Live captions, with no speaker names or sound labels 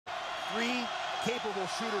3 capable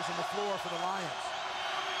shooters on the floor for the Lions.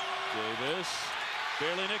 Davis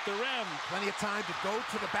barely nicked the rim. Plenty of time to go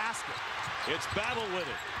to the basket. It's Battle with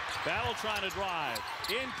it. Battle trying to drive.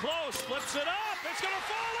 In close, flips it up. It's going to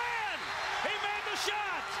fall in. He made the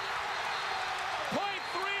shot. 0.3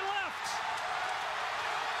 left.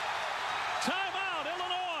 Timeout,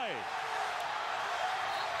 Illinois.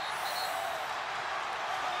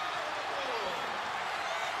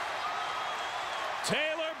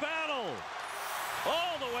 Talor Battle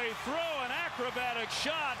all the way through, an acrobatic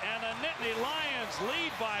shot, and the Nittany Lions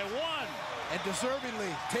lead by 1. And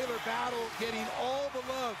deservingly, Talor Battle getting all the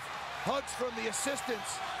love. Hugs from the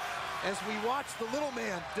assistants as we watch the little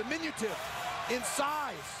man, diminutive in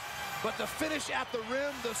size, but the finish at the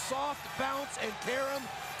rim, the soft bounce and carom,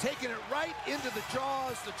 taking it right into the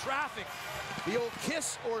jaws, the traffic, the old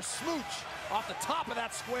kiss or smooch off the top of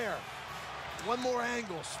that square. One more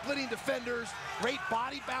angle, splitting defenders, great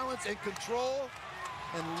body balance and control.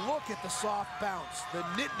 And look at the soft bounce, the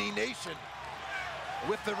Nittany Nation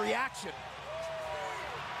with the reaction.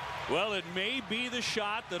 Well, it may be the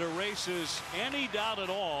shot that erases any doubt at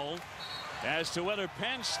all as to whether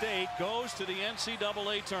Penn State goes to the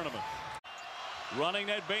NCAA tournament. Running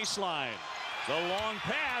that baseline, the long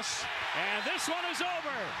pass, and this one is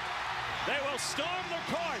over. They will storm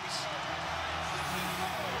the courts.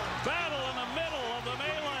 Battle in the middle of the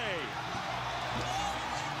melee.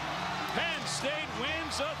 Penn State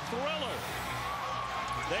wins a thriller.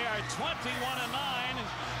 They are 21-9,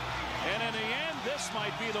 and in the end, this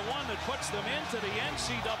might be the one that puts them into the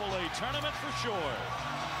NCAA tournament for sure.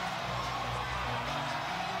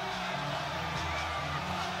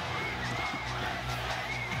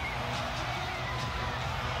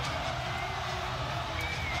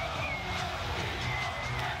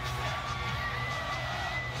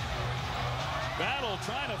 Battle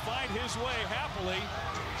trying to find his way happily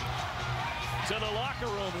to the locker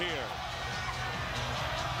room here.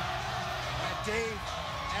 And Dave,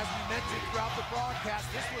 as we mentioned throughout the broadcast,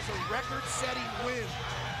 this was a record-setting win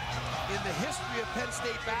in the history of Penn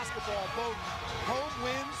State basketball, both home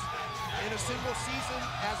wins in a single season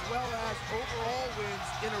as well as overall wins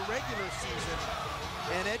in a regular season.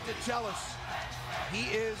 And Ed DeChellis, he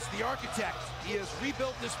is the architect. He has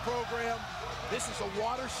rebuilt this program. This is a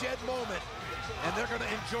watershed moment, and they're going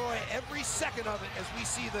to enjoy every second of it as we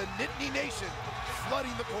see the Nittany Nation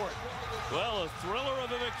flooding the court. Well, a thriller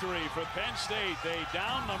of a victory for Penn State. They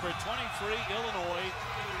down number 23 Illinois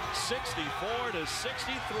 64-63.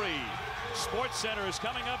 Sports Center is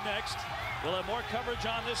coming up next. We'll have more coverage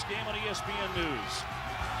on this game on ESPN News.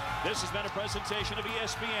 This has been a presentation of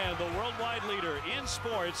ESPN, the worldwide leader in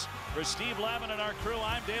sports. For Steve Lavin and our crew,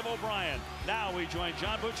 I'm Dave O'Brien. Now we join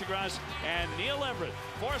John Buccigross and Neil Everett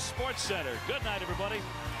for Sports Center. Good night, everybody.